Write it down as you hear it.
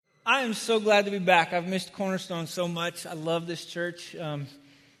I am so glad to be back. I've missed Cornerstone so much. I love this church.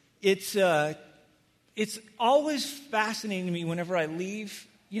 It's always fascinating to me whenever I leave.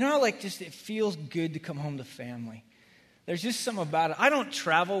 You know how it feels good to come home to family. There's just something about it. I don't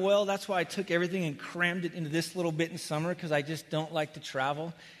travel well. That's why I took everything and crammed it into this little bit in summer, because I just don't like to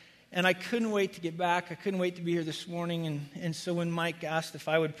travel. And I couldn't wait to get back. I couldn't wait to be here this morning. And so when Mike asked if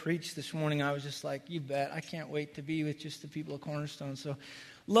I would preach this morning, I was just like, you bet. I can't wait to be with just the people of Cornerstone. So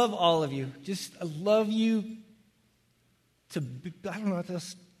love all of you. I love you I don't know what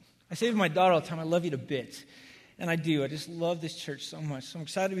else. I say to my daughter all the time, I love you to bits. And I do. I just love this church so much. So I'm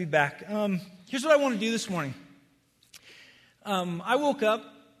excited to be back. Here's what I want to do this morning. I woke up.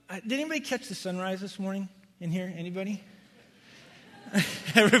 Did anybody catch the sunrise this morning in here? Anybody?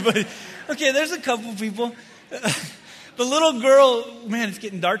 Everybody. Okay, there's a couple people. The little girl, man, it's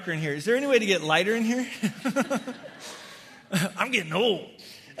getting darker in here. Is there any way to get lighter in here? I'm getting old.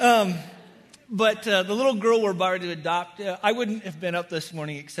 But the little girl we're about to adopt, I wouldn't have been up this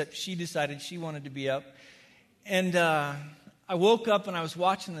morning except she decided she wanted to be up. And I woke up and I was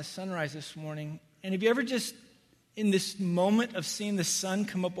watching the sunrise this morning. And have you ever just, in this moment of seeing the sun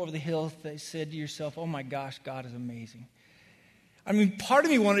come up over the hill, said to yourself, oh my gosh, God is amazing. I mean, part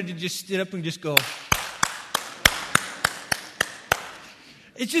of me wanted to just stand up and just go.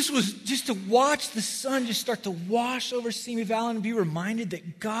 It just was just to watch the sun just start to wash over Simi Valley and be reminded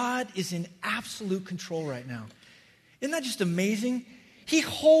that God is in absolute control right now. Isn't that just amazing? He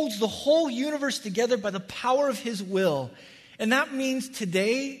holds the whole universe together by the power of His will. And that means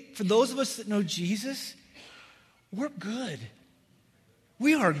today, for those of us that know Jesus, we're good.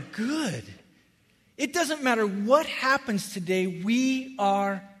 We are good. It doesn't matter what happens today, we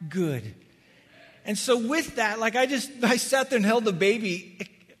are good. And so with that, I sat there and held the baby.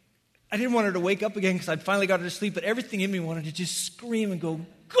 I didn't want her to wake up again because I'd finally got her to sleep, but everything in me wanted to just scream and go,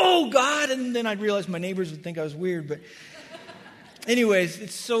 go God! And then I'd realize my neighbors would think I was weird. But anyways,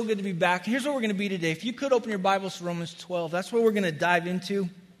 it's so good to be back. Here's what we're going to be today. If you could open your Bibles to Romans 12, that's what we're going to dive into.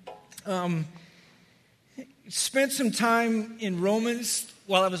 Spent some time in Romans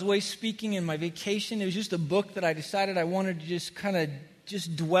while I was away speaking in my vacation. It was just a book that I decided I wanted to just kind of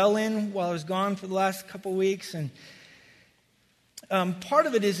dwell in while I was gone for the last couple weeks. And part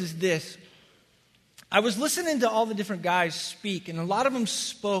of it is this. I was listening to all the different guys speak, and a lot of them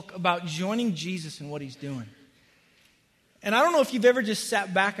spoke about joining Jesus and what He's doing. And I don't know if you've ever just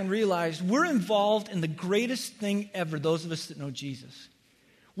sat back and realized we're involved in the greatest thing ever, those of us that know Jesus.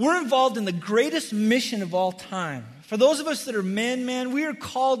 We're involved in the greatest mission of all time. For those of us that are men, we are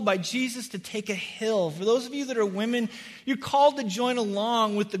called by Jesus to take a hill. For those of you that are women, you're called to join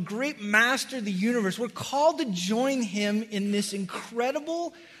along with the great master of the universe. We're called to join Him in this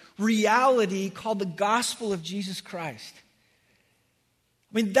incredible reality called the gospel of Jesus Christ.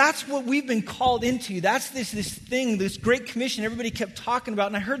 I mean, that's what we've been called into. That's this thing, this great commission everybody kept talking about.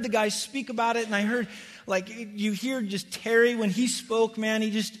 And I heard the guys speak about it, and I heard, you hear just Terry, when he spoke, man,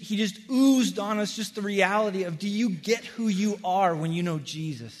 he just oozed on us just the reality of, do you get who you are when you know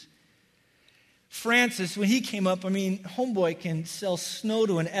Jesus? Francis, when he came up, homeboy can sell snow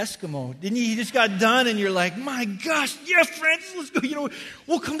to an Eskimo. Didn't he? He just got done, and you're like, my gosh, yeah, Francis, let's go.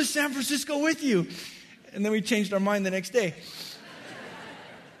 We'll come to San Francisco with you. And then we changed our mind the next day.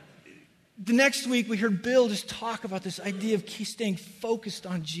 The next week, we heard Bill just talk about this idea of staying focused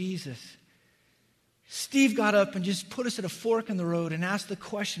on Jesus. Steve got up and just put us at a fork in the road and asked the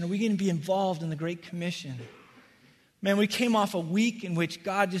question, are we going to be involved in the Great Commission? Man, we came off a week in which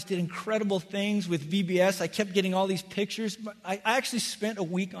God just did incredible things with VBS. I kept getting all these pictures. I actually spent a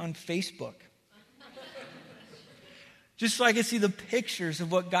week on Facebook. Just so I could see the pictures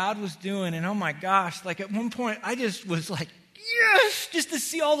of what God was doing. And oh my gosh, at one point, I just was like, yes, just to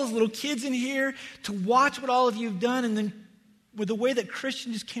see all those little kids in here, to watch what all of you have done, and then with the way that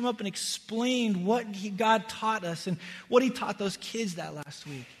Christian just came up and explained what God taught us and what He taught those kids that last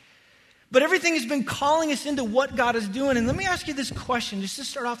week. But everything has been calling us into what God is doing. And let me ask you this question, just to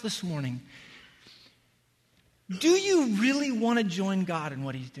start off this morning. Do you really want to join God in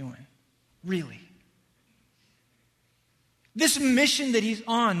what He's doing? Really? This mission that He's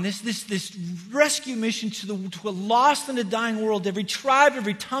on, this rescue mission to a lost and a dying world, every tribe,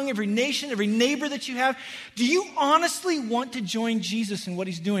 every tongue, every nation, every neighbor that you have, do you honestly want to join Jesus in what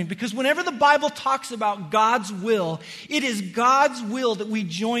He's doing? Because whenever the Bible talks about God's will, it is God's will that we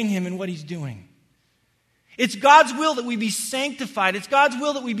join Him in what He's doing. It's God's will that we be sanctified. It's God's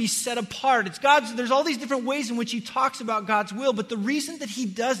will that we be set apart. There's all these different ways in which He talks about God's will, but the reason that He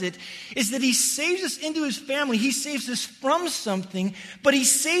does it is that He saves us into His family. He saves us from something, but He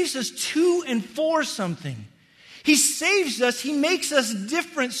saves us to and for something. He saves us. He makes us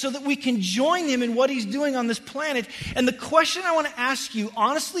different so that we can join him in what he's doing on this planet. And the question I want to ask you,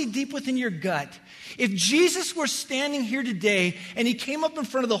 honestly, deep within your gut, if Jesus were standing here today and he came up in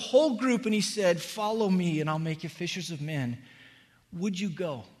front of the whole group and he said, "Follow me and I'll make you fishers of men," would you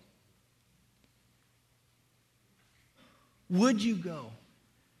go? Would you go?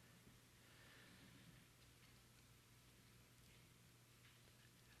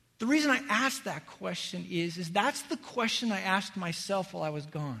 The reason I asked that question is that's the question I asked myself while I was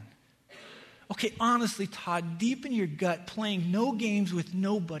gone. Okay, honestly, Todd, deep in your gut, playing no games with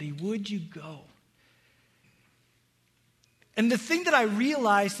nobody, would you go? And the thing that I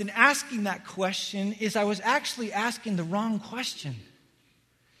realized in asking that question is I was actually asking the wrong question.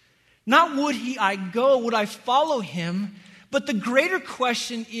 Not would I go, would I follow him? But the greater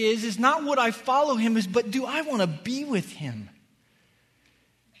question is not would I follow him, but do I want to be with him?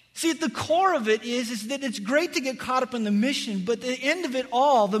 See, at the core of it is that it's great to get caught up in the mission, but the end of it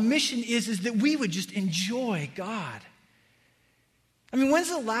all, the mission is that we would just enjoy God. I mean, when's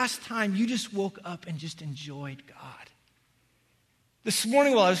the last time you just woke up and just enjoyed God? This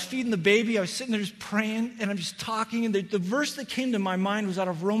morning while I was feeding the baby, I was sitting there just praying, and I'm just talking, and the verse that came to my mind was out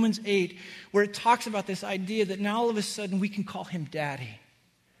of Romans 8, where it talks about this idea that now all of a sudden we can call him Daddy.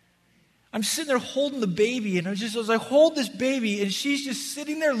 I'm sitting there holding the baby, and as I hold this baby, and she's just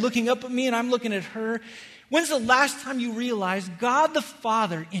sitting there looking up at me, and I'm looking at her. When's the last time you realized God the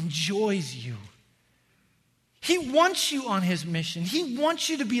Father enjoys you? He wants you on his mission. He wants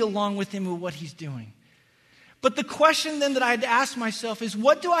you to be along with him with what he's doing. But the question then that I had to ask myself is,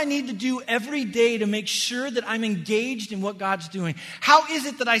 what do I need to do every day to make sure that I'm engaged in what God's doing? How is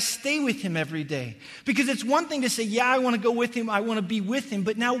it that I stay with him every day? Because it's one thing to say, yeah, I want to go with him, I want to be with him.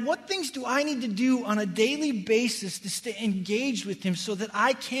 But now what things do I need to do on a daily basis to stay engaged with him so that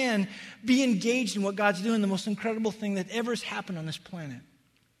I can be engaged in what God's doing, the most incredible thing that ever has happened on this planet?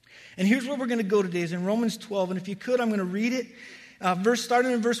 And here's where we're going to go today, is in Romans 12. And if you could, I'm going to read it,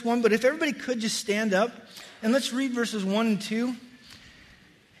 starting in verse 1. But if everybody could just stand up. And let's read verses 1 and 2,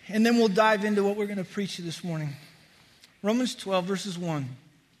 and then we'll dive into what we're going to preach to this morning. Romans 12, verses 1.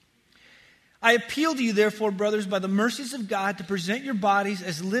 I appeal to you, therefore, brothers, by the mercies of God, to present your bodies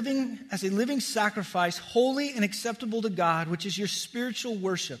as a living sacrifice, holy and acceptable to God, which is your spiritual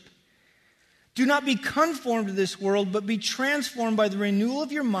worship. Do not be conformed to this world, but be transformed by the renewal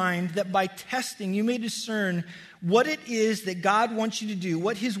of your mind, that by testing you may discern what it is that God wants you to do,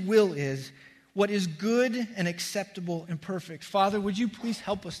 what his will is, what is good and acceptable and perfect. Father, would you please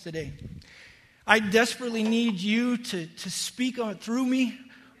help us today? I desperately need you to speak through me.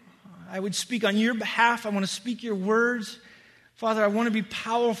 I would speak on your behalf. I want to speak your words. Father, I want to be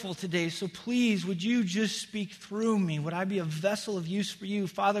powerful today, so please, would you just speak through me? Would I be a vessel of use for you?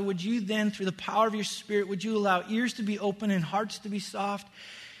 Father, would you then, through the power of your Spirit, would you allow ears to be open and hearts to be soft?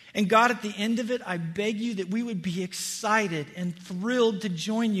 And God, at the end of it, I beg you that we would be excited and thrilled to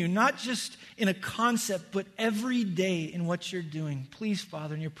join you, not just in a concept, but every day in what you're doing. Please,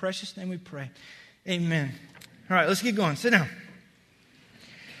 Father, in your precious name we pray. Amen. All right, let's get going. Sit down.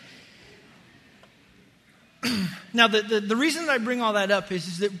 Now, the reason that I bring all that up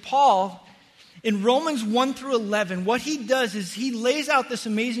is that Paul, in Romans 1 through 11, what he does is he lays out this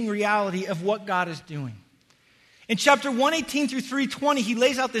amazing reality of what God is doing. In chapter 118 through 320, he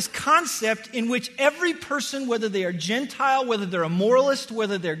lays out this concept in which every person, whether they are Gentile, whether they're a moralist,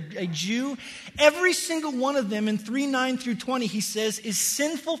 whether they're a Jew, every single one of them in 3:9 through 20, he says, is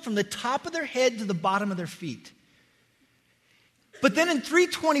sinful from the top of their head to the bottom of their feet. But then in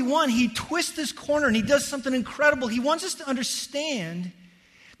 3:21, he twists this corner and he does something incredible. He wants us to understand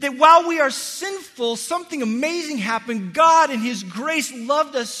that while we are sinful, something amazing happened. God in his grace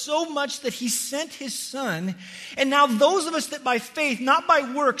loved us so much that he sent his son. And now those of us that by faith, not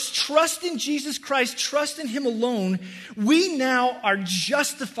by works, trust in Jesus Christ, trust in him alone, we now are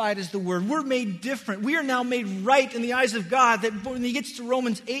justified as the word. We're made different. We are now made right in the eyes of God. That when he gets to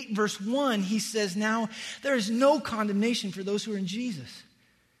Romans 8 verse 1, he says, now there is no condemnation for those who are in Jesus.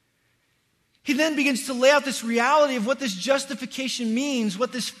 He then begins to lay out this reality of what this justification means,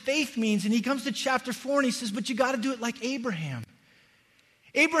 what this faith means. And he comes to chapter 4 and he says, but you got to do it like Abraham.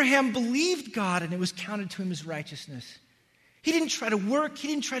 Abraham believed God and it was counted to him as righteousness. He didn't try to work. He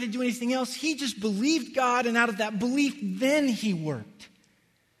didn't try to do anything else. He just believed God, and out of that belief, then he worked.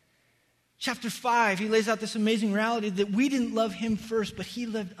 Chapter 5, he lays out this amazing reality that we didn't love him first, but he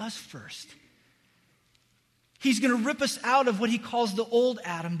loved us first. He's going to rip us out of what he calls the old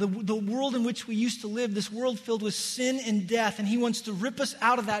Adam, the world in which we used to live, this world filled with sin and death. And he wants to rip us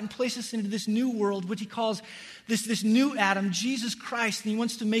out of that and place us into this new world, which he calls this new Adam, Jesus Christ. And he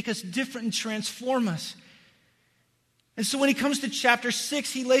wants to make us different and transform us. And so when he comes to chapter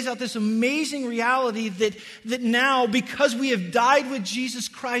 6, he lays out this amazing reality that now, because we have died with Jesus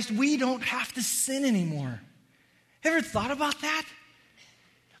Christ, we don't have to sin anymore. Ever thought about that?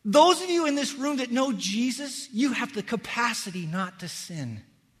 Those of you in this room that know Jesus, you have the capacity not to sin.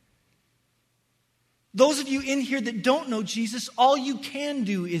 Those of you in here that don't know Jesus, all you can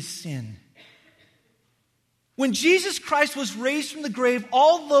do is sin. When Jesus Christ was raised from the grave,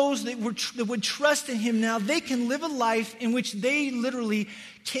 all those that would trust in him now, they can live a life in which they literally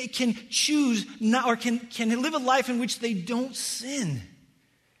can choose, or can live a life in which they don't sin.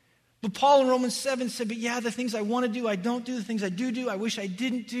 But Paul in Romans 7 said, but yeah, the things I want to do, I don't do. The things I do, I wish I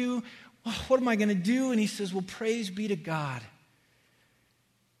didn't do. Well, what am I going to do? And he says, well, praise be to God.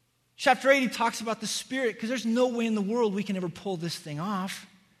 Chapter 8, he talks about the Spirit, because there's no way in the world we can ever pull this thing off.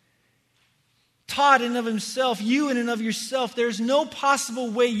 Todd in and of himself, you in and of yourself, there's no possible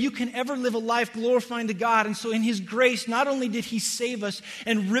way you can ever live a life glorifying to God. And so in his grace, not only did he save us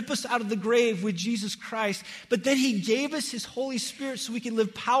and rip us out of the grave with Jesus Christ, but then he gave us his Holy Spirit so we could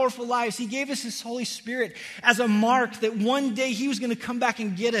live powerful lives. He gave us his Holy Spirit as a mark that one day he was going to come back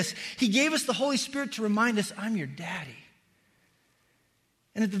and get us. He gave us the Holy Spirit to remind us, I'm your daddy.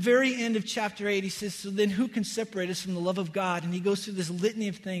 And at the very end of chapter 8, he says, so then who can separate us from the love of God? And he goes through this litany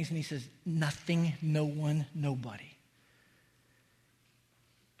of things, and he says, nothing, no one, nobody.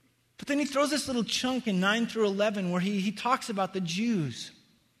 But then he throws this little chunk in 9 through 11 where he talks about the Jews.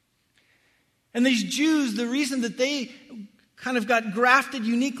 And these Jews, the reason that they kind of got grafted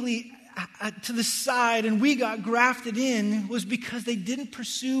uniquely to the side and we got grafted in was because they didn't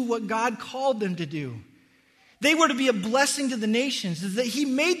pursue what God called them to do. They were to be a blessing to the nations. That he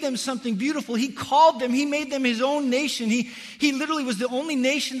made them something beautiful. He called them. He made them his own nation. He literally was the only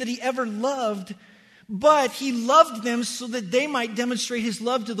nation that he ever loved. But he loved them so that they might demonstrate his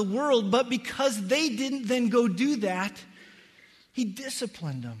love to the world. But because they didn't then go do that, he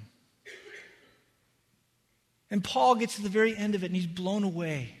disciplined them. And Paul gets to the very end of it and he's blown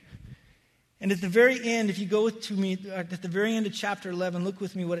away. And at the very end, if you go to me, at the very end of chapter 11, look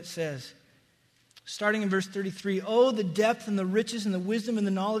with me what it says. Starting in verse 33, oh, the depth and the riches and the wisdom and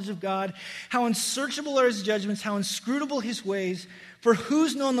the knowledge of God. How unsearchable are his judgments, how inscrutable his ways. For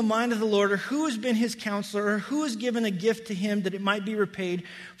who's known the mind of the Lord, or who has been his counselor, or who has given a gift to him that it might be repaid?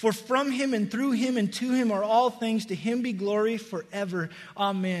 For from him and through him and to him are all things. To him be glory forever.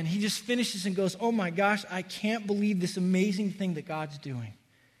 Amen. He just finishes and goes, oh my gosh, I can't believe this amazing thing that God's doing.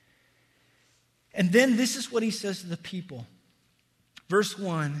 And then this is what he says to the people. Verse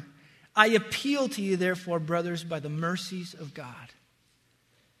 1. I appeal to you, therefore, brothers, by the mercies of God.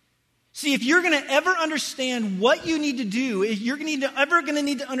 See, if you're going to ever understand what you need to do, if you're ever going to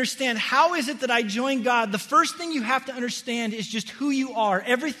need to understand how is it that I join God, the first thing you have to understand is just who you are,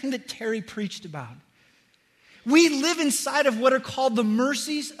 everything that Terry preached about. We live inside of what are called the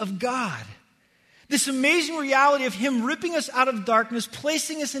mercies of God. This amazing reality of him ripping us out of darkness,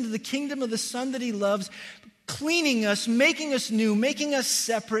 placing us into the kingdom of the Son that he loves, cleaning us, making us new, making us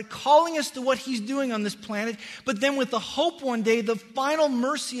separate, calling us to what he's doing on this planet. But then with the hope one day, the final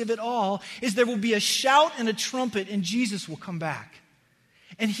mercy of it all is there will be a shout and a trumpet and Jesus will come back.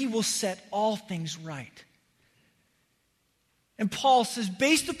 And he will set all things right. And Paul says,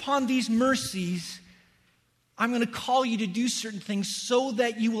 based upon these mercies, I'm going to call you to do certain things so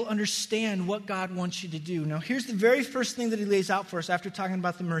that you will understand what God wants you to do. Now, here's the very first thing that he lays out for us after talking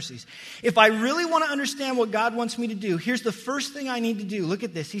about the mercies. If I really want to understand what God wants me to do, here's the first thing I need to do. Look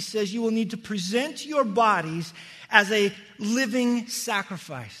at this. He says, you will need to present your bodies as a living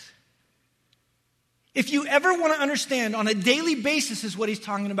sacrifice. If you ever want to understand on a daily basis is what he's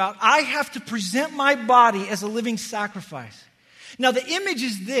talking about, I have to present my body as a living sacrifice. Now, the image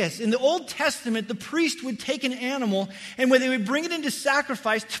is this. In the Old Testament, the priest would take an animal, and when they would bring it into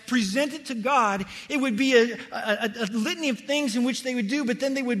sacrifice to present it to God, it would be a litany of things in which they would do, but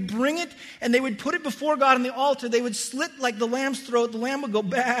then they would bring it, and they would put it before God on the altar. They would slit like the lamb's throat. The lamb would go,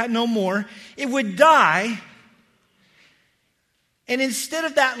 bah, no more. It would die, and instead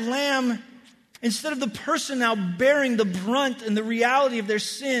of that lamb, instead of the person now bearing the brunt and the reality of their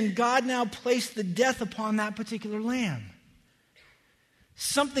sin, God now placed the death upon that particular lamb.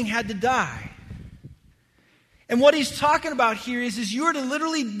 Something had to die. And what he's talking about here is you are to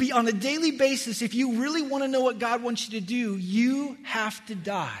literally be on a daily basis, if you really want to know what God wants you to do, you have to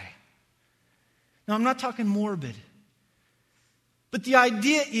die. Now, I'm not talking morbid. But the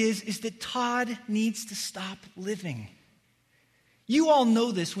idea is that Todd needs to stop living. You all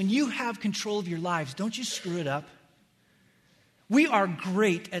know this. When you have control of your lives, don't you screw it up? We are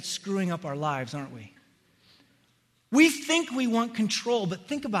great at screwing up our lives, aren't we? We think we want control, but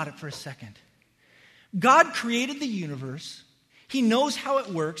think about it for a second. God created the universe. He knows how it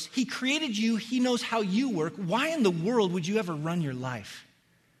works. He created you. He knows how you work. Why in the world would you ever run your life?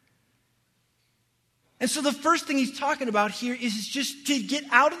 And so the first thing he's talking about here is just to get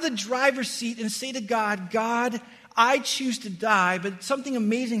out of the driver's seat and say to God, God, I choose to die, but something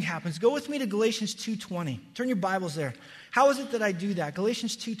amazing happens. Go with me to Galatians 2:20. Turn your Bibles there. How is it that I do that?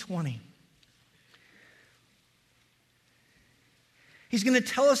 Galatians 2:20. He's going to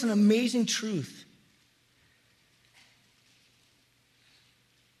tell us an amazing truth.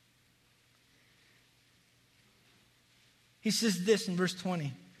 He says this in verse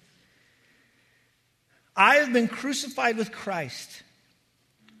 20. I have been crucified with Christ.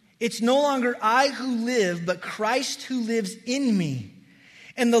 It's no longer I who live, but Christ who lives in me.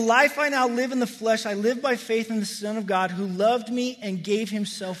 And the life I now live in the flesh, I live by faith in the Son of God who loved me and gave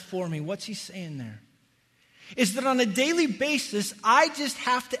himself for me. What's he saying there? Is that on a daily basis, I just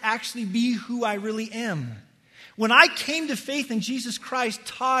have to actually be who I really am. When I came to faith in Jesus Christ,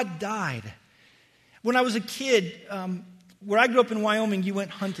 Todd died. When I was a kid, where I grew up in Wyoming, you went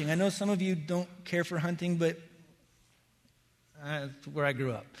hunting. I know some of you don't care for hunting, but that's where I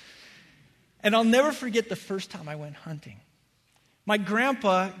grew up. And I'll never forget the first time I went hunting. My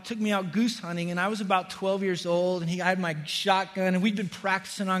grandpa took me out goose hunting, and I was about 12 years old, and I had my shotgun, and we'd been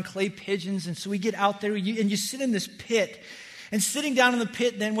practicing on clay pigeons, and so we get out there, and you sit in this pit. And sitting down in the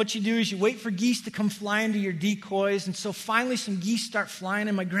pit, then what you do is you wait for geese to come fly into your decoys. And so finally some geese start flying,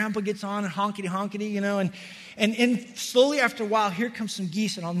 and my grandpa gets on and honkity-honkity, and slowly after a while, here comes some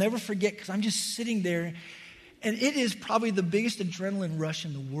geese. And I'll never forget, because I'm just sitting there, and it is probably the biggest adrenaline rush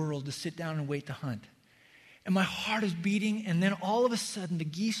in the world to sit down and wait to hunt. And my heart is beating, and then all of a sudden the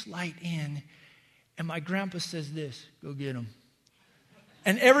geese light in, and my grandpa says this, go get them.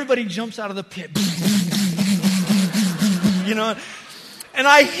 And everybody jumps out of the pit. And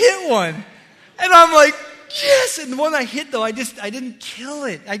I hit one. And I'm like, yes. And the one I hit, though, I didn't kill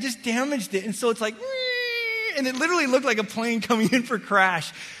it. I just damaged it. And so it's like, and it literally looked like a plane coming in for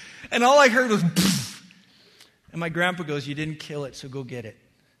crash. And all I heard was, and my grandpa goes, you didn't kill it, so go get it.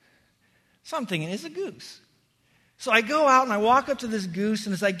 So I'm thinking, it's a goose. So I go out and I walk up to this goose,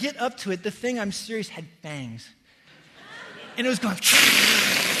 and as I get up to it, the thing, I'm serious, had fangs. And it was going,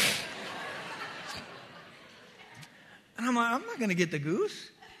 and I'm like, I'm not going to get the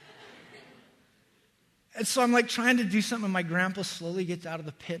goose. And so I'm like trying to do something, and my grandpa slowly gets out of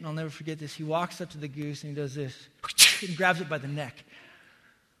the pit, and I'll never forget this. He walks up to the goose, and he does this, and grabs it by the neck.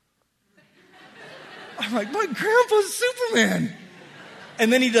 I'm like, my grandpa's Superman.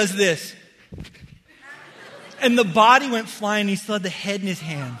 And then he does this. And the body went flying, and he still had the head in his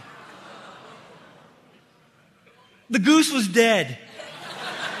hand. The goose was dead.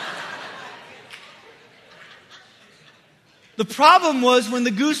 The problem was when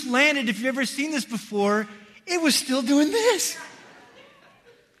the goose landed, if you've ever seen this before, it was still doing this.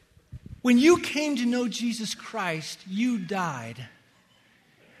 When you came to know Jesus Christ, you died.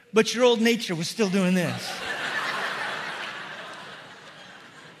 But your old nature was still doing this.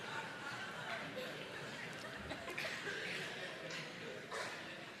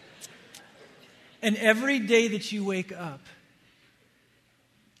 And every day that you wake up,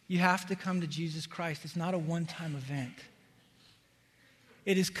 you have to come to Jesus Christ. It's not a one-time event.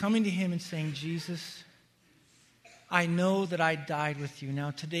 It is coming to him and saying, Jesus, I know that I died with you.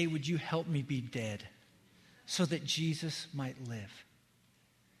 Now today, would you help me be dead so that Jesus might live?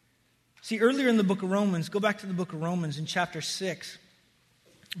 See, earlier in the book of Romans, go back to the book of Romans in chapter 6,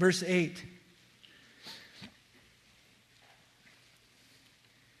 verse 8.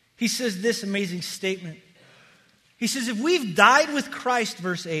 He says this amazing statement. He says, if we've died with Christ,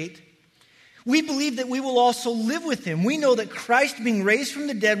 verse 8, we believe that we will also live with him. We know that Christ, being raised from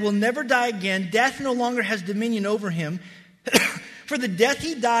the dead, will never die again. Death no longer has dominion over him. For the death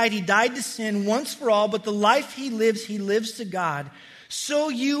he died to sin once for all, but the life he lives to God. So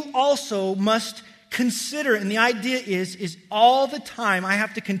you also must consider, and the idea is all the time, I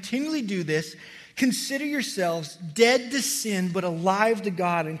have to continually do this, consider yourselves dead to sin, but alive to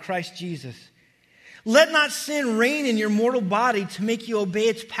God in Christ Jesus. Let not sin reign in your mortal body to make you obey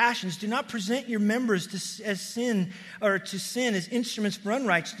its passions. Do not present your members to sin as instruments for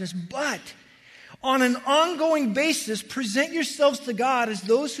unrighteousness, but on an ongoing basis, present yourselves to God as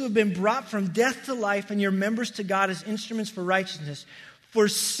those who have been brought from death to life, and your members to God as instruments for righteousness. For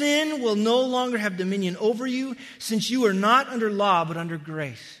sin will no longer have dominion over you, since you are not under law, but under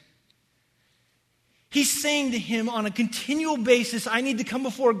grace. He's saying to him on a continual basis, I need to come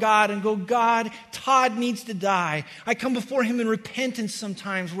before God and go, God, Todd needs to die. I come before him in repentance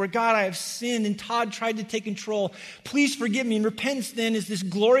sometimes where, God, I have sinned and Todd tried to take control. Please forgive me. And repentance then is this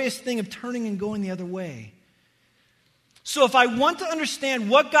glorious thing of turning and going the other way. So if I want to understand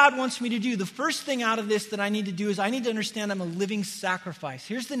what God wants me to do, the first thing out of this that I need to do is I need to understand I'm a living sacrifice.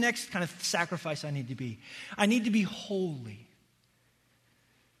 Here's the next kind of sacrifice I need to be. I need to be holy.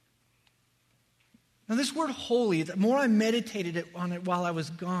 Now this word holy, the more I meditated on it while I was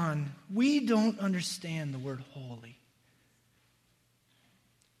gone, we don't understand the word holy.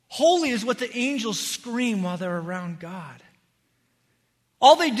 Holy is what the angels scream while they're around God.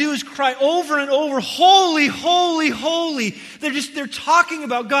 All they do is cry over and over, holy, holy, holy. They're talking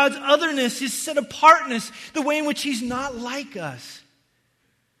about God's otherness, his set apartness, the way in which he's not like us.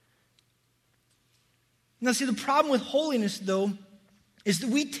 Now see, the problem with holiness, though, is that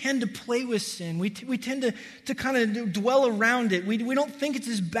we tend to play with sin. We tend to kind of dwell around it. We don't think it's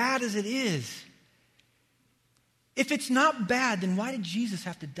as bad as it is. If it's not bad, then why did Jesus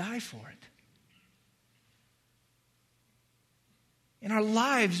have to die for it? In our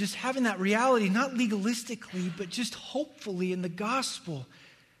lives, just having that reality, not legalistically, but just hopefully in the gospel,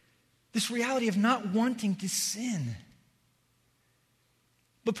 this reality of not wanting to sin.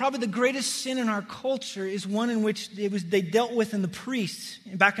 But probably the greatest sin in our culture is one in which they dealt with in the priests.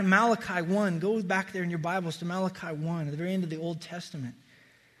 Back in Malachi 1, go back there in your Bibles to Malachi 1, at the very end of the Old Testament.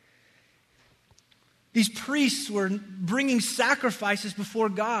 These priests were bringing sacrifices before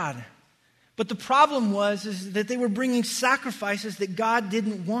God. But the problem was that they were bringing sacrifices that God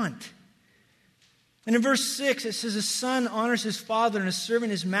didn't want. And in verse 6, it says, a son honors his father and a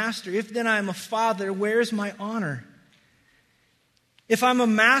servant his master. If then I am a father, where is my honor? If I'm a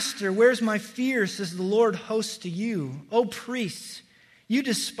master, where's my fear, says the Lord hosts to you. O priests, you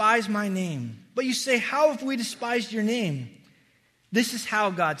despise my name. But you say, how have we despised your name? This is how,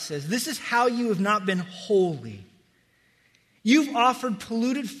 God says, this is how you have not been holy. You've offered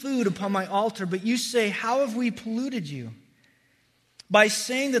polluted food upon my altar, but you say, how have we polluted you? By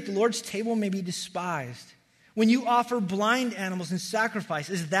saying that the Lord's table may be despised. When you offer blind animals in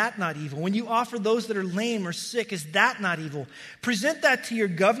sacrifice, is that not evil? When you offer those that are lame or sick, is that not evil? Present that to your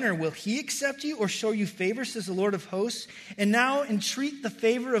governor. Will he accept you or show you favor, says the Lord of hosts? And now entreat the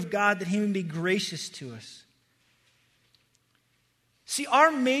favor of God that he may be gracious to us. See,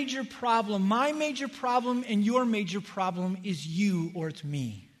 our major problem, my major problem, and your major problem is you or it's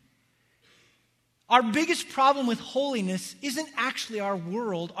me. Our biggest problem with holiness isn't actually our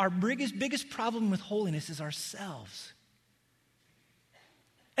world. Our biggest problem with holiness is ourselves.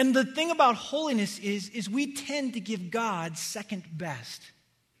 And the thing about holiness is we tend to give God second best.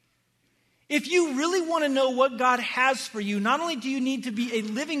 If you really want to know what God has for you, not only do you need to be a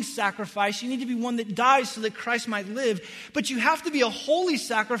living sacrifice, you need to be one that dies so that Christ might live, but you have to be a holy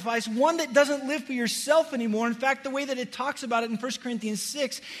sacrifice, one that doesn't live for yourself anymore. In fact, the way that it talks about it in 1 Corinthians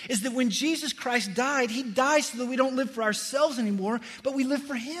 6 is that when Jesus Christ died, he died so that we don't live for ourselves anymore, but we live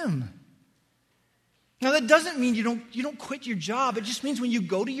for him. Now, that doesn't mean you don't quit your job. It just means when you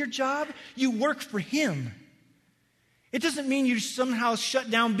go to your job, you work for him. It doesn't mean you somehow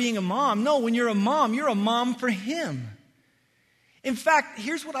shut down being a mom. No, when you're a mom for him. In fact,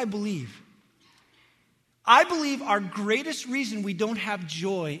 here's what I believe. I believe our greatest reason we don't have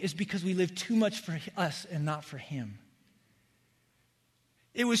joy is because we live too much for us and not for him.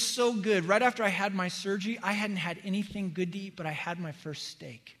 It was so good. Right after I had my surgery, I hadn't had anything good to eat, but I had my first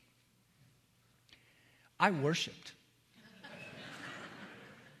steak. I worshiped.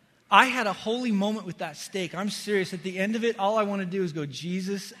 I had a holy moment with that steak. I'm serious. At the end of it, all I want to do is go,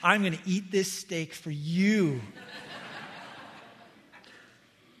 Jesus, I'm going to eat this steak for you.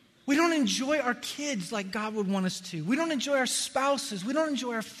 We don't enjoy our kids like God would want us to. We don't enjoy our spouses. We don't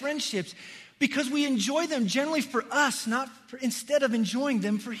enjoy our friendships because we enjoy them generally for us, instead of enjoying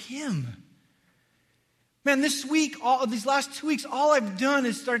them for him. Man, this week, these last 2 weeks, all I've done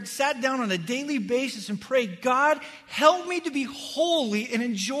is sat down on a daily basis and prayed, God, help me to be holy and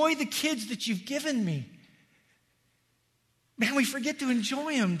enjoy the kids that you've given me. Man, we forget to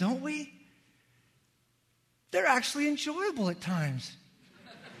enjoy them, don't we? They're actually enjoyable at times.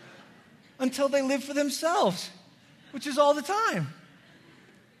 Until they live for themselves, which is all the time.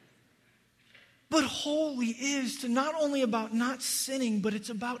 But holy is to not only about not sinning, but it's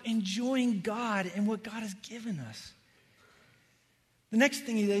about enjoying God and what God has given us. The next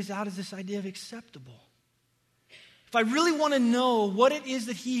thing he lays out is this idea of acceptable. If I really want to know what it is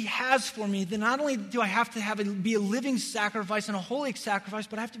that he has for me, then not only do I have to be a living sacrifice and a holy sacrifice,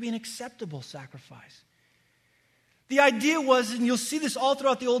 but I have to be an acceptable sacrifice. The idea was, and you'll see this all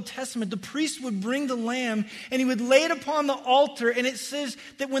throughout the Old Testament, the priest would bring the lamb and he would lay it upon the altar, and it says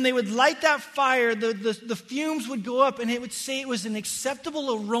that when they would light that fire, the fumes would go up, and it would say it was an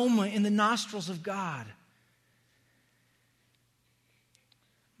acceptable aroma in the nostrils of God.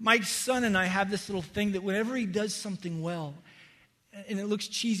 My son and I have this little thing that whenever he does something well, and it looks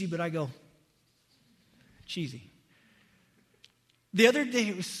cheesy, but I go, cheesy. The other day,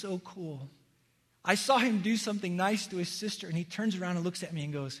 it was so cool. I saw him do something nice to his sister, and he turns around and looks at me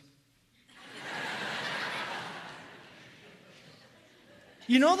and goes,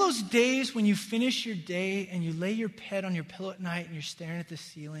 you know those days when you finish your day and you lay your head on your pillow at night and you're staring at the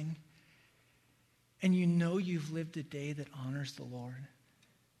ceiling and you know you've lived a day that honors the Lord?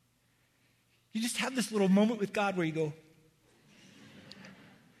 You just have this little moment with God where you go,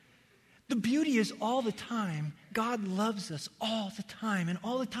 the beauty is all the time, God loves us all the time, and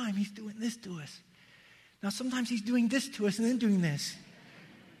all the time he's doing this to us. Now, sometimes he's doing this to us and then doing this.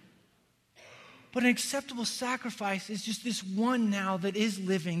 But an acceptable sacrifice is just this one now that is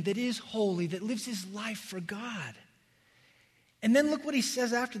living, that is holy, that lives his life for God. And then look what he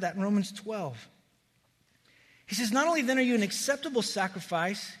says after that in Romans 12. He says, not only then are you an acceptable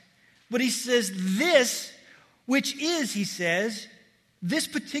sacrifice, but he says this, which is, he says, this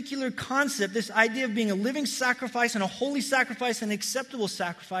particular concept, this idea of being a living sacrifice and a holy sacrifice and an acceptable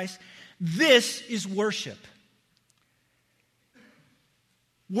sacrifice, this is worship.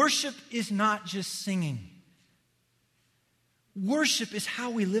 Worship is not just singing. Worship is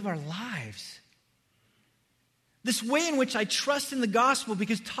how we live our lives. This way in which I trust in the gospel,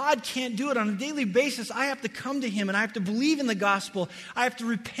 because Todd can't do it on a daily basis. I have to come to him and I have to believe in the gospel. I have to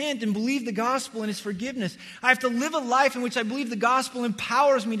repent and believe the gospel and his forgiveness. I have to live a life in which I believe the gospel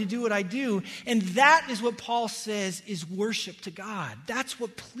empowers me to do what I do. And that is what Paul says is worship to God. That's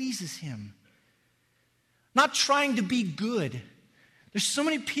what pleases him. Not trying to be good. There's so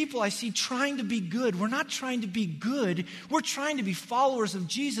many people I see trying to be good. We're not trying to be good. We're trying to be followers of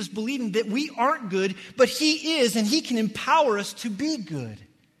Jesus, believing that we aren't good, but he is, and he can empower us to be good.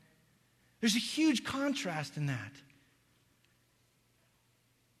 There's a huge contrast in that.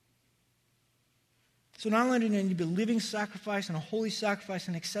 So not only do I need to be a living sacrifice and a holy sacrifice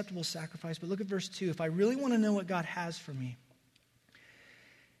and an acceptable sacrifice, but look at verse 2. If I really want to know what God has for me,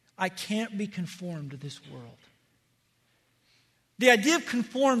 I can't be conformed to this world. The idea of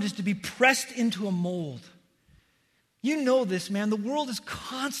conformed is to be pressed into a mold. You know this, man. The world is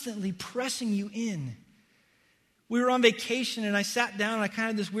constantly pressing you in. We were on vacation, and I sat down, and I kind of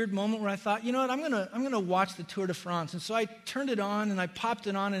had this weird moment where I thought, you know what, I'm gonna watch the Tour de France. And so I turned it on, and I popped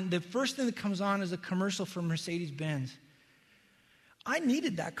it on, and the first thing that comes on is a commercial for Mercedes-Benz. I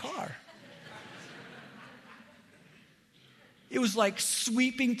needed that car. It was like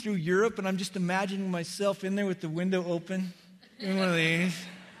sweeping through Europe, and I'm just imagining myself in there with the window open. In one of these.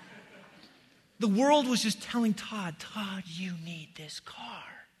 The world was just telling Todd, you need this car.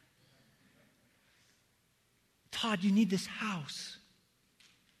 Todd, you need this house.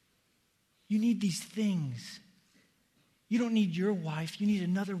 You need these things. You don't need your wife, you need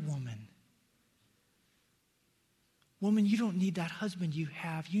another woman. Woman, you don't need that husband you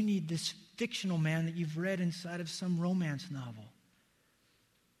have. You need this fictional man that you've read inside of some romance novel.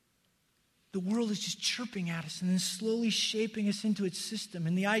 The world is just chirping at us and then slowly shaping us into its system.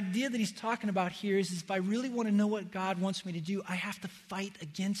 And the idea that he's talking about here is if I really want to know what God wants me to do, I have to fight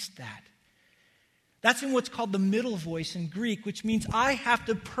against that. That's in what's called the middle voice in Greek, which means I have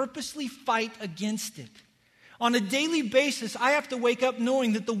to purposely fight against it. On a daily basis, I have to wake up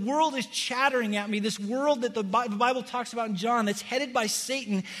knowing that the world is chattering at me, this world that the Bible talks about in John that's headed by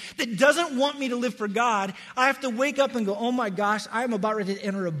Satan, that doesn't want me to live for God. I have to wake up and go, oh my gosh, I'm about ready to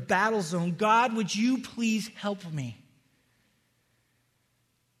enter a battle zone. God, would you please help me?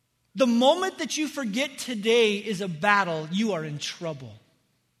 The moment that you forget today is a battle, you are in trouble.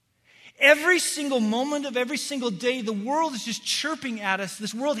 Every single moment of every single day, the world is just chirping at us,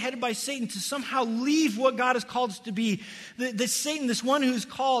 this world headed by Satan, to somehow leave what God has called us to be. The Satan, this one who's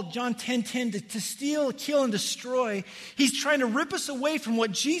called, John 10:10, to steal, kill, and destroy, he's trying to rip us away from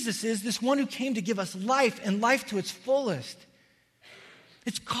what Jesus is, this one who came to give us life and life to its fullest.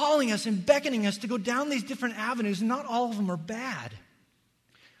 It's calling us and beckoning us to go down these different avenues, and not all of them are bad.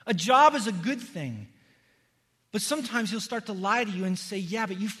 A job is a good thing. But sometimes he'll start to lie to you and say, yeah,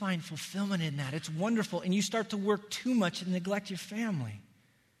 but you find fulfillment in that. It's wonderful. And you start to work too much and neglect your family.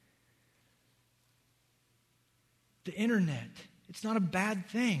 The internet, it's not a bad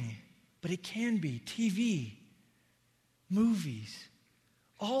thing, but it can be. TV, movies,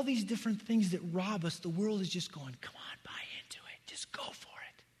 all these different things that rob us. The world is just going, come on, buy into it. Just go for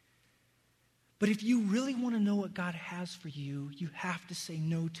it. But if you really want to know what God has for you, you have to say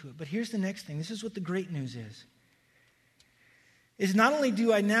no to it. But here's the next thing. This is what the great news is not only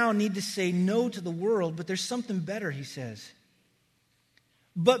do I now need to say no to the world, but there's something better, he says.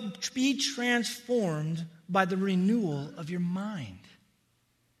 But be transformed by the renewal of your mind.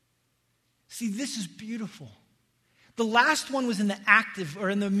 See, this is beautiful. The last one was in the active or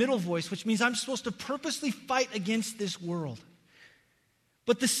in the middle voice, which means I'm supposed to purposely fight against this world.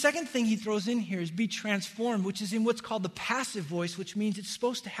 But the second thing he throws in here is be transformed, which is in what's called the passive voice, which means it's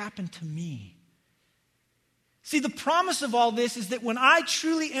supposed to happen to me. See, the promise of all this is that when I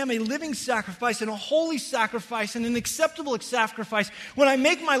truly am a living sacrifice and a holy sacrifice and an acceptable sacrifice, when I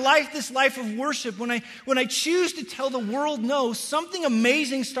make my life this life of worship, when I choose to tell the world no, something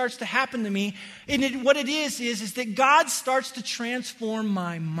amazing starts to happen to me. And what it is that God starts to transform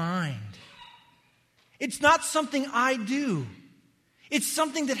my mind. It's not something I do. It's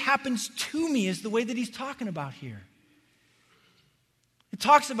something that happens to me, is the way that he's talking about here. It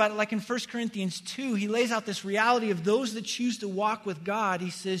talks about it like in 1 Corinthians 2. He lays out this reality of those that choose to walk with God. He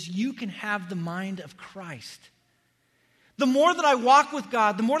says, you can have the mind of Christ. The more that I walk with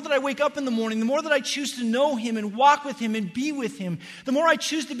God, the more that I wake up in the morning, the more that I choose to know him and walk with him and be with him, the more I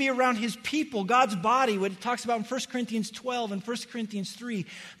choose to be around his people, God's body, what it talks about in 1 Corinthians 12 and 1 Corinthians 3.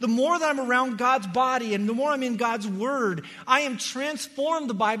 The more that I'm around God's body and the more I'm in God's word, I am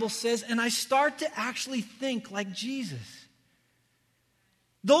transformed, the Bible says, and I start to actually think like Jesus.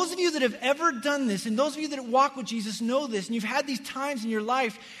 Those of you that have ever done this, and those of you that walk with Jesus know this, and you've had these times in your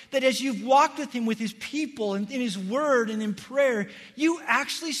life that as you've walked with him, with his people, and in his word and in prayer, you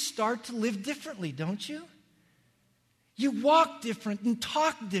actually start to live differently, don't you? You walk different and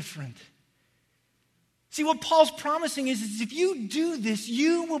talk different. See, what Paul's promising is if you do this,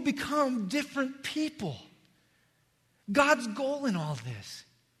 you will become different people. God's goal in all this.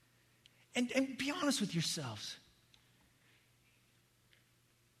 And be honest with yourselves.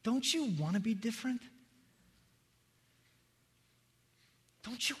 Don't you want to be different?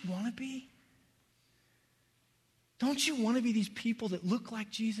 Don't you want to be? Don't you want to be these people that look like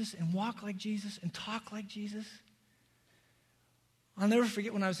Jesus and walk like Jesus and talk like Jesus? I'll never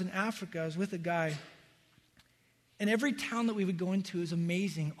forget when I was in Africa, I was with a guy, and every town that we would go into was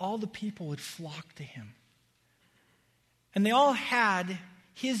amazing. All the people would flock to him. And they all had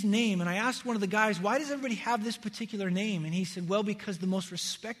his name. And I asked one of the guys, why does everybody have this particular name? And he said, well, because the most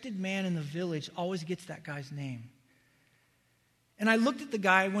respected man in the village always gets that guy's name. And I looked at the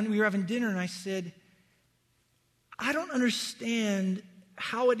guy when we were having dinner and I said, I don't understand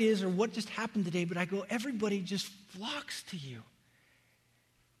how it is or what just happened today, but I go, everybody just flocks to you.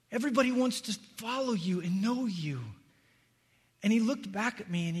 Everybody wants to follow you and know you. And he looked back at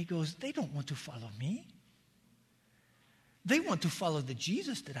me and he goes, they don't want to follow me. They want to follow the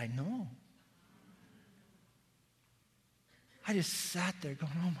Jesus that I know. I just sat there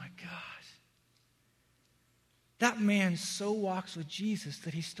going, oh my gosh. That man so walks with Jesus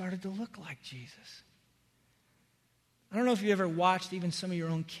that he started to look like Jesus. I don't know if you ever watched even some of your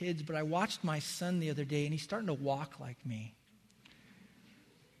own kids, but I watched my son the other day and he's starting to walk like me.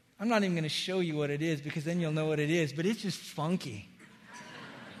 I'm not even going to show you what it is because then you'll know what it is, but it's just funky.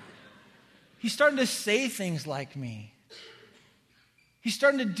 He's starting to say things like me. He's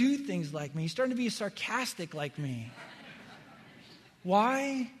starting to do things like me. He's starting to be sarcastic like me.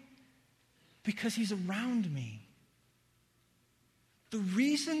 Why? Because he's around me. The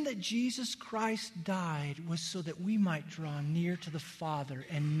reason that Jesus Christ died was so that we might draw near to the Father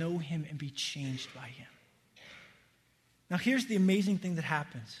and know him and be changed by him. Now here's the amazing thing that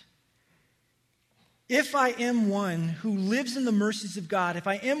happens. If I am one who lives in the mercies of God, if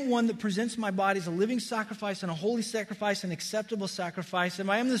I am one that presents my body as a living sacrifice and a holy sacrifice, an acceptable sacrifice, if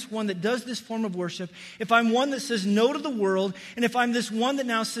I am this one that does this form of worship, if I'm one that says no to the world, and if I'm this one that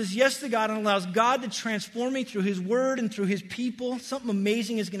now says yes to God and allows God to transform me through his word and through his people, something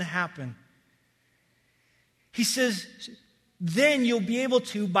amazing is going to happen. He says, then you'll be able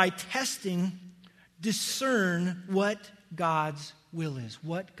to, by testing, discern what God's will is,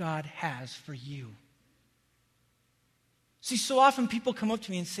 what God has for you. See, so often people come up to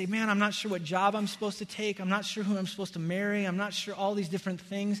me and say, man, I'm not sure what job I'm supposed to take. I'm not sure who I'm supposed to marry. I'm not sure all these different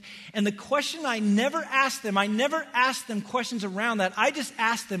things. And the question I never ask them questions around that. I just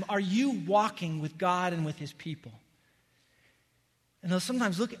ask them, are you walking with God and with his people? And they'll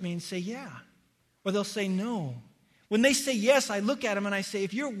sometimes look at me and say, yeah. Or they'll say, no. When they say yes, I look at them and I say,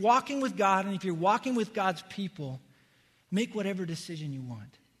 if you're walking with God and if you're walking with God's people, make whatever decision you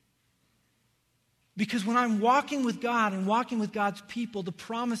want. Because when I'm walking with God and walking with God's people, the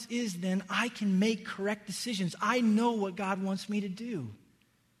promise is then I can make correct decisions. I know what God wants me to do.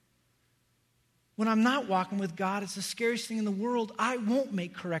 when I'm not walking with God, it's the scariest thing in the world. I won't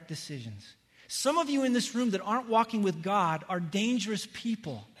make correct decisions. Some of you in this room that aren't walking with God are dangerous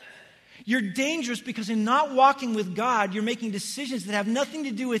people. You're dangerous because in not walking with God, you're making decisions that have nothing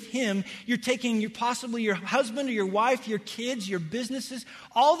to do with Him. You're taking possibly your husband or your wife, your kids, your businesses,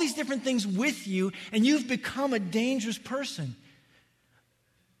 all these different things with you, and you've become a dangerous person.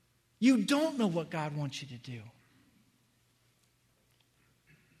 You don't know what God wants you to do.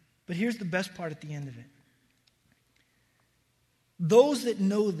 But here's the best part at the end of it. Those that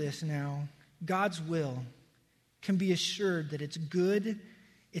know this now, God's will, can be assured that it's good,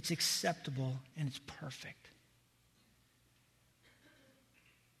 it's acceptable, and it's perfect.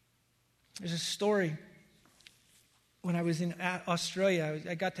 There's a story. When I was in Australia,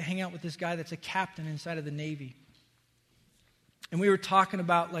 I got to hang out with this guy that's a captain inside of the Navy. And we were talking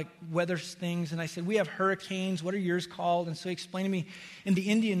about like weather things, and I said, we have hurricanes, what are yours called? And so he explained to me, in the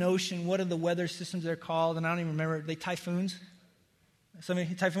Indian Ocean, what are the weather systems they're called? And I don't even remember, are they typhoons?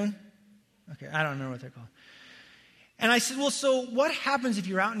 Somebody, typhoon? Okay, I don't remember what they're called. And I said, well, so what happens if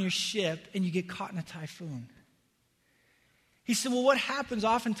you're out in your ship and you get caught in a typhoon? He said, well, what happens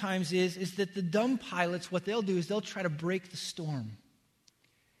oftentimes is that the dumb pilots, what they'll do is they'll try to break the storm.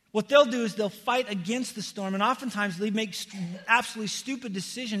 What they'll do is they'll fight against the storm, and oftentimes they make absolutely stupid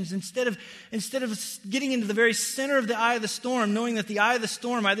decisions. Instead of getting into the very center of the eye of the storm, knowing that the eye of the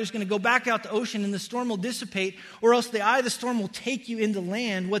storm either is going to go back out to ocean and the storm will dissipate, or else the eye of the storm will take you into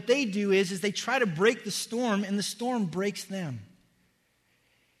land, what they do is they try to break the storm, and the storm breaks them.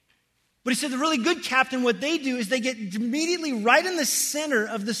 But he said the really good captain, what they do is they get immediately right in the center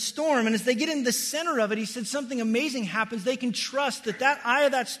of the storm. And as they get in the center of it, he said something amazing happens. They can trust that that eye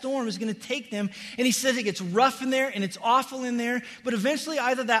of that storm is going to take them. And he says it gets rough in there and it's awful in there. But eventually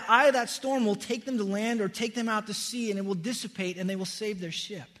either that eye of that storm will take them to land or take them out to sea, and it will dissipate and they will save their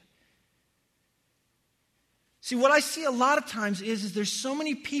ship. See, what I see a lot of times is there's so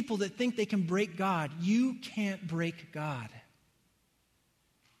many people that think they can break God. You can't break God.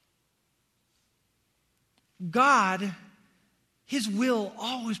 God, His will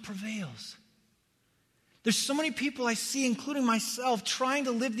always prevails. There's so many people I see, including myself, trying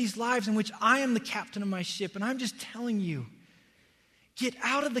to live these lives in which I am the captain of my ship. And I'm just telling you, get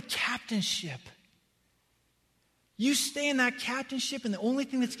out of the captainship. You stay in that captainship, and the only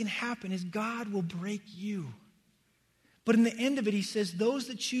thing that's going to happen is God will break you. But in the end of it, he says, those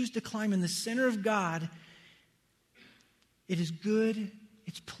that choose to climb in the center of God, it is good,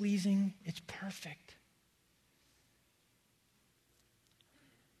 it's pleasing, it's perfect.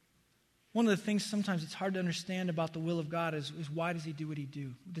 One of the things sometimes it's hard to understand about the will of God is why does He do what He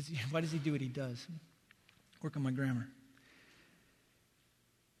do? Why does He do what He does? Work on my grammar.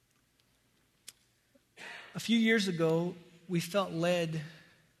 A few years ago, we felt led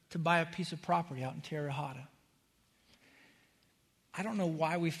to buy a piece of property out in Terre Haute. I don't know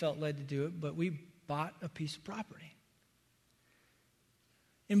why we felt led to do it, but we bought a piece of property.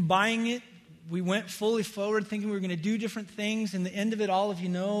 In buying it, we went fully forward thinking we were going to do different things, and the end of it, all of you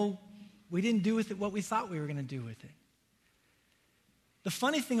know, we didn't do with it what we thought we were going to do with it. The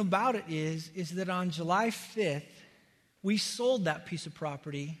funny thing about it is that on July 5th, we sold that piece of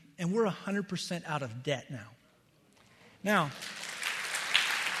property, and we're 100% out of debt now. Now,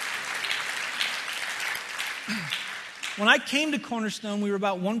 when I came to Cornerstone, we were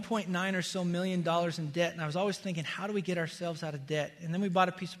about $1.9 or so million in debt, and I was always thinking, how do we get ourselves out of debt? And then we bought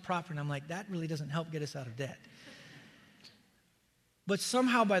a piece of property, and I'm like, that really doesn't help get us out of debt. But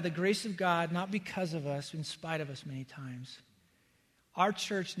somehow, by the grace of God, not because of us, in spite of us many times, our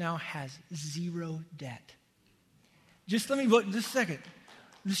church now has zero debt. Just let me vote just a second.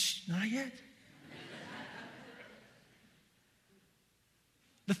 Not yet.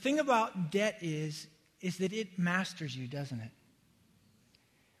 The thing about debt is that it masters you, doesn't it?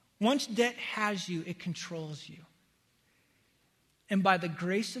 Once debt has you, it controls you. And by the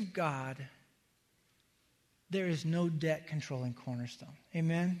grace of God, there is no debt controlling Cornerstone.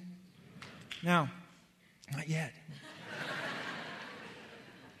 Amen? Now, not yet.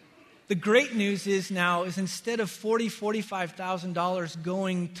 The great news is instead of $40,000, $45,000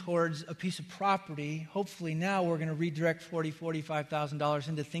 going towards a piece of property, hopefully now we're going to redirect $40,000, $45,000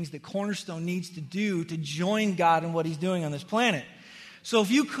 into things that Cornerstone needs to do to join God in what He's doing on this planet. So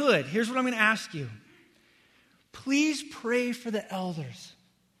if you could, here's what I'm going to ask you. Please pray for the elders.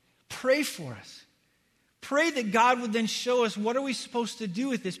 Pray for us. Pray that God would then show us what are we supposed to do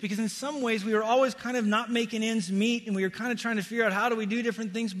with this, because in some ways we were always kind of not making ends meet, and we were kind of trying to figure out how do we do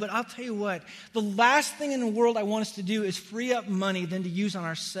different things. But I'll tell you what, the last thing in the world I want us to do is free up money than to use on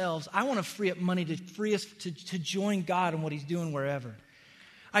ourselves. I want to free up money to free us to join God in what He's doing wherever.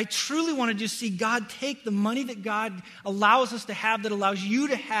 I truly want to just see God take the money that God allows us to have, that allows you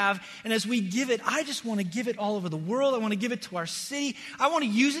to have, and as we give it, I just want to give it all over the world. I want to give it to our city. I want to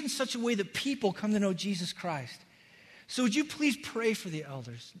use it in such a way that people come to know Jesus Christ. So would you please pray for the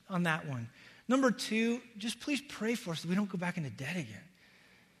elders on that one? Number 2, just please pray for us so we don't go back into debt again.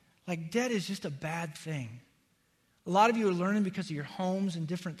 Like, debt is just a bad thing. A lot of you are learning because of your homes and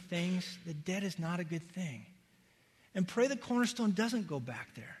different things that debt is not a good thing. And pray that Cornerstone doesn't go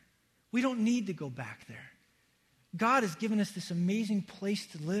back there. We don't need to go back there. God has given us this amazing place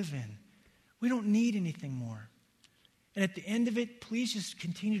to live in. We don't need anything more. And at the end of it, please just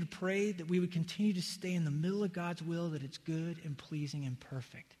continue to pray that we would continue to stay in the middle of God's will, that it's good and pleasing and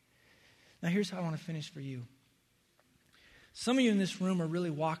perfect. Now here's how I want to finish for you. Some of you in this room are really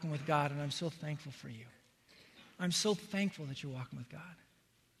walking with God, and I'm so thankful for you. I'm so thankful that you're walking with God.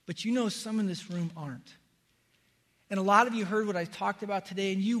 But you know some in this room aren't. And a lot of you heard what I talked about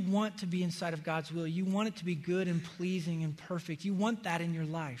today, and you want to be inside of God's will. You want it to be good and pleasing and perfect. You want that in your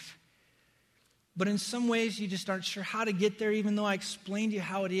life. But in some ways, you just aren't sure how to get there, even though I explained to you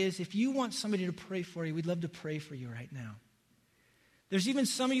how it is. If you want somebody to pray for you, we'd love to pray for you right now. There's even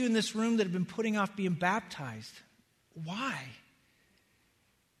some of you in this room that have been putting off being baptized. Why?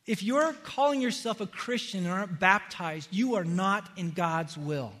 If you're calling yourself a Christian and aren't baptized, you are not in God's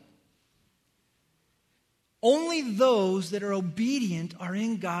will. Only those that are obedient are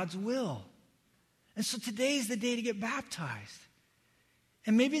in God's will. And so today is the day to get baptized.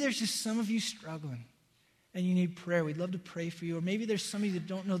 And maybe there's just some of you struggling and you need prayer. We'd love to pray for you. Or maybe there's some of you that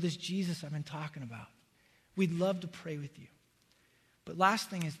don't know this Jesus I've been talking about. We'd love to pray with you. But last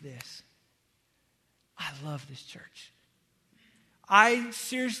thing is this. I love this church. I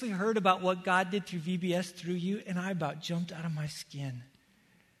seriously heard about what God did through VBS through you, and I about jumped out of my skin.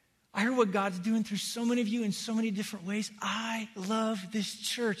 I heard what God's doing through so many of you in so many different ways. I love this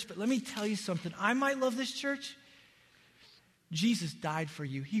church. But let me tell you something. I might love this church. Jesus died for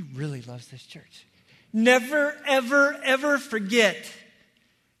you. He really loves this church. Never, ever, ever forget.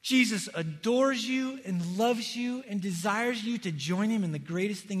 Jesus adores you and loves you and desires you to join him in the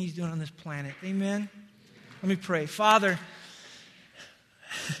greatest thing he's doing on this planet. Amen? Let me pray. Father,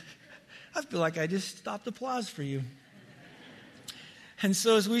 I feel like I just stopped applause for you. And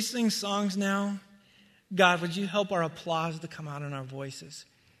so as we sing songs now, God, would you help our applause to come out in our voices?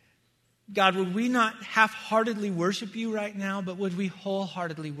 God, would we not half-heartedly worship you right now, but would we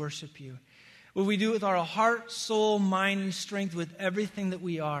wholeheartedly worship you? Would we do it with our heart, soul, mind, and strength, with everything that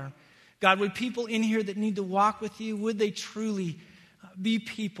we are? God, would people in here that need to walk with you, would they truly be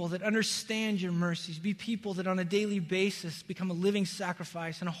people that understand your mercies, be people that on a daily basis become a living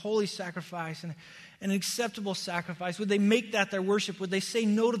sacrifice and a holy sacrifice and an acceptable sacrifice? Would they make that their worship? Would they say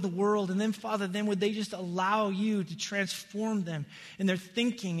no to the world? And then, Father, then would they just allow you to transform them in their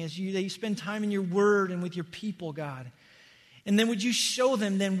thinking as they spend time in your word and with your people, God? And then would you show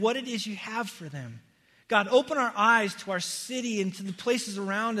them then what it is you have for them? God, open our eyes to our city and to the places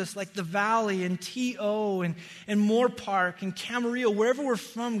around us like the Valley and T.O. and Moore Park and Camarillo, wherever we're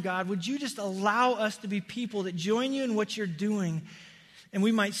from, God. Would you just allow us to be people that join you in what you're doing, and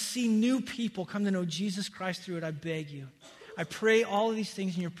we might see new people come to know Jesus Christ through it, I beg you. I pray all of these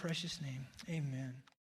things in your precious name. Amen.